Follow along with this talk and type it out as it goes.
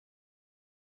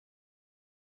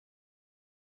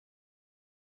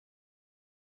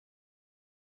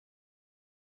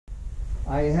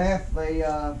I have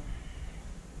a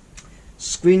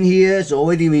screen here. It's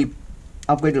already we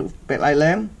upgraded backlight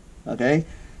lamp. Okay,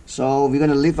 so we're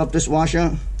gonna lift up this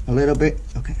washer a little bit.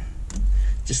 Okay,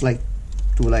 just like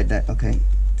do like that. Okay,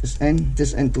 this end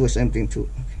do the same thing too.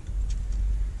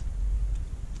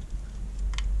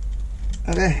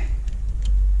 Okay.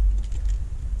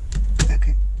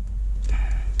 Okay.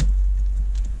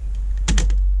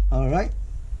 All right.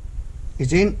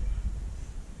 It's in.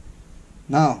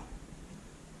 Now,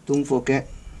 don't forget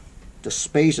the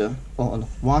spacer or the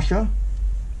washer.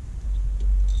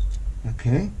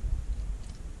 Okay.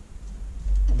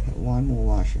 Okay, one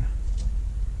more washer.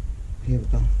 Here we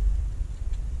go.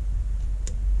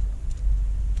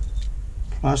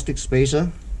 Plastic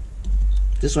spacer.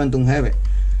 This one don't have it.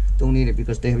 Don't need it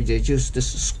because they use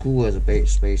this screw as a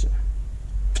base spacer.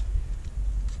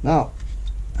 Now,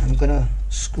 I'm gonna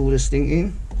screw this thing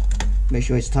in. Make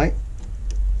sure it's tight.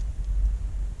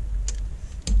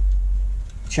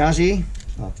 Chassis,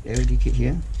 LED kit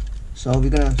here. So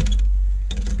we're gonna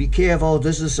be careful.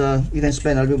 This is you can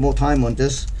spend a little bit more time on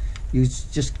this. You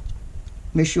just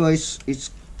make sure it's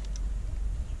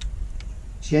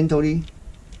gently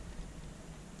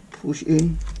push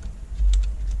in.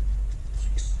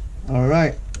 All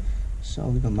right. So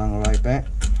we can mount right back.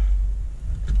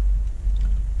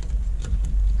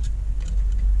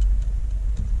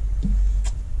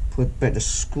 Put back the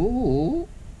screw,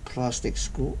 plastic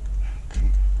screw. Okay.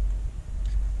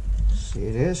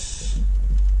 See this?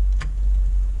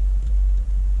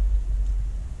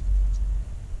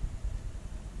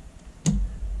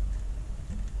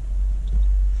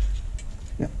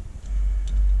 Yeah.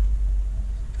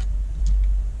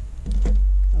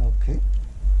 Okay.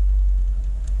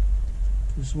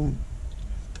 This one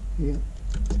here,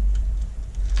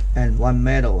 and one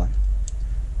metal one.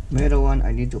 Metal one,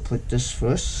 I need to put this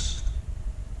first,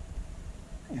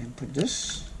 and put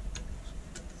this.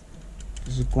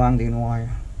 This is grounding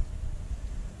wire.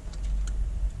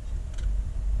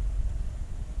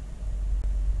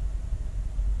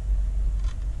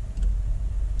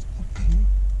 Okay.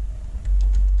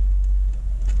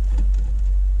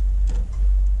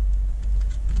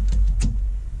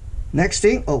 Next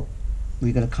thing,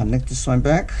 we're gonna connect this one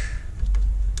back.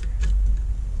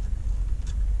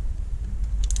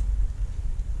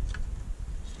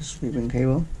 Ribbon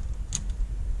cable.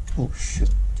 Oh shit,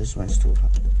 this one's too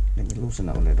hot. Let me loosen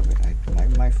up a little bit.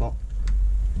 My fault.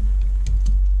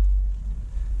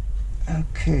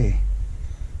 Okay,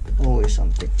 always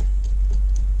something.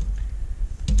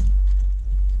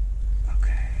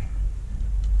 Okay.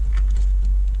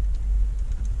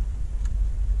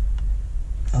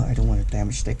 Oh, I don't want to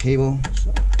damage the cable,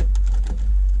 so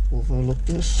overlook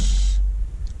this.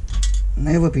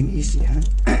 Never been easy, huh?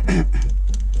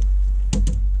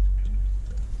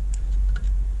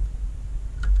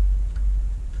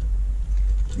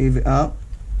 Leave it up,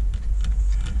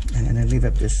 and then leave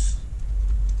up this.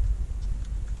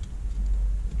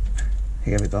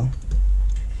 Here we go.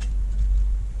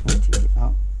 Take it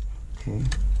out. Okay.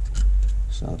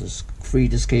 So I'll just free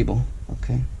this cable.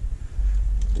 Okay.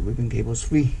 The ribbon cable is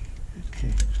free.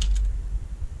 Okay.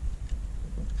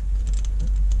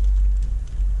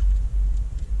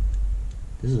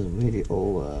 This is really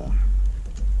old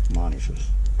monitors.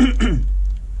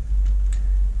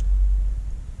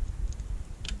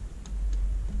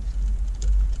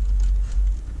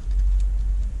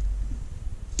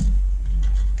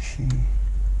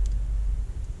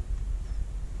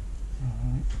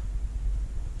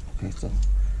 Okay, so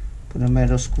put the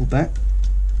metal screw back.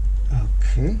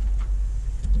 Okay.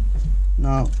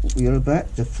 Now we are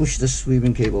back to push this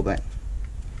ribbon cable back.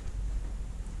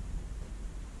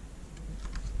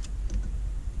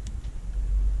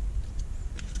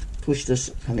 Push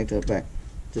this connector back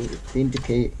to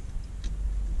indicate.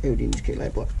 It would indicate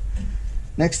light bulb.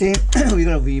 Next thing, we're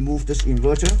gonna remove this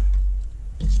inverter.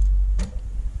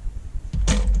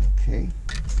 Okay.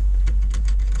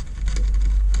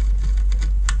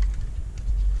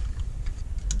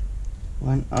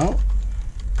 One out.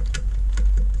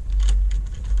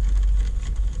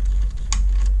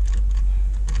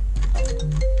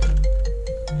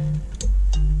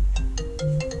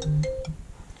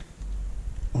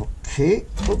 Okay.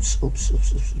 Oops.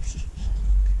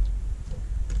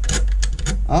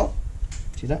 Out.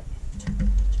 See that?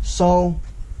 So,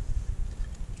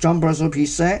 jump recipe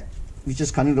set. We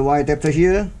just connect the wire adapter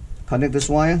here. Connect this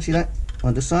wire. See that?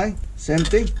 On the side. Same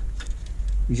thing.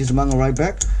 You just mount it right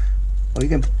back. Or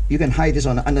you can hide this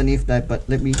on underneath that, but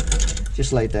let me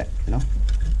just like that, you know.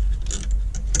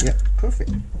 Yeah,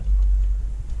 perfect.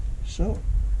 So,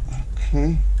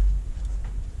 okay.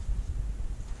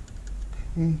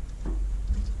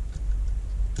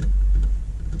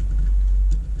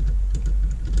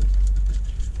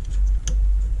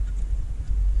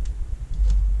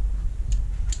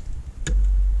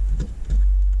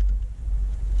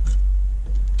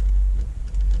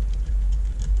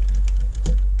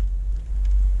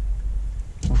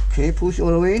 Okay, push all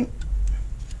the way in.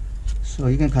 So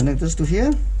you can connect this to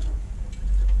here.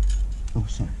 Oh,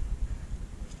 sorry.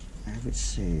 I would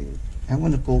say I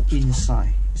want to go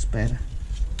inside. It's better.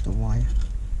 The wire.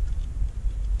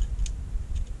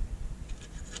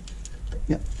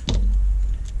 Yep.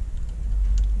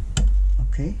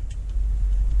 Okay.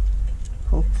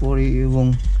 Hopefully you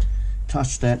won't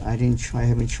touch that. I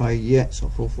haven't tried yet, so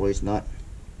hopefully it's not.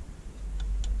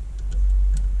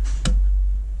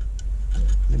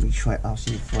 Let me try out,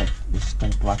 see if it's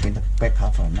going to plug in the back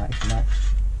half or not. If not,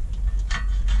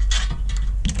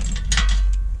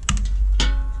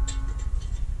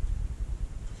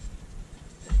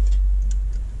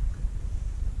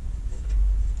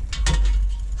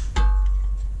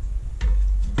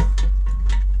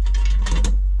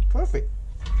 perfect.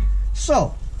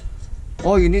 So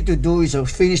all you need to do is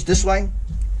finish this one.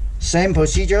 Same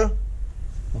procedure.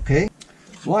 Okay.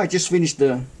 Well, I just finished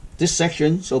this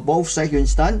section, so both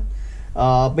sections done.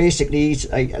 Basically,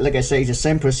 like I say, it's the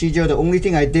same procedure. The only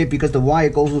thing I did, because the wire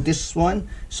goes to this one,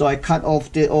 so I cut off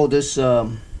all this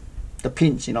the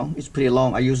pins. You know, it's pretty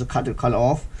long. I use a cut to cut it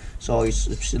off, so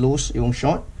it's loose, it won't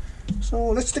short.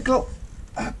 So let's take a look.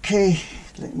 Okay,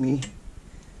 let me.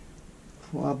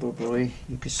 Probably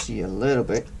you can see a little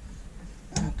bit.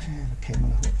 Okay, the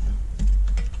camera.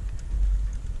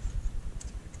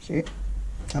 See,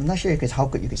 I'm not sure how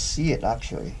good you can see it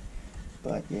actually,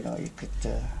 but you know, you could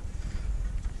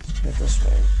get this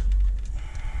way.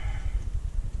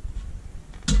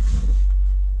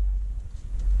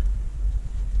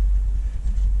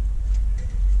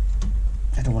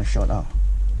 I don't want to short out,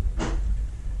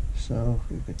 so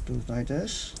we could do like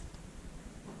this.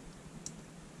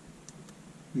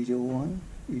 Video 1,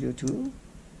 video 2,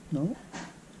 no.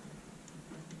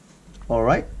 All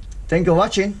right, thank you for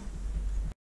watching.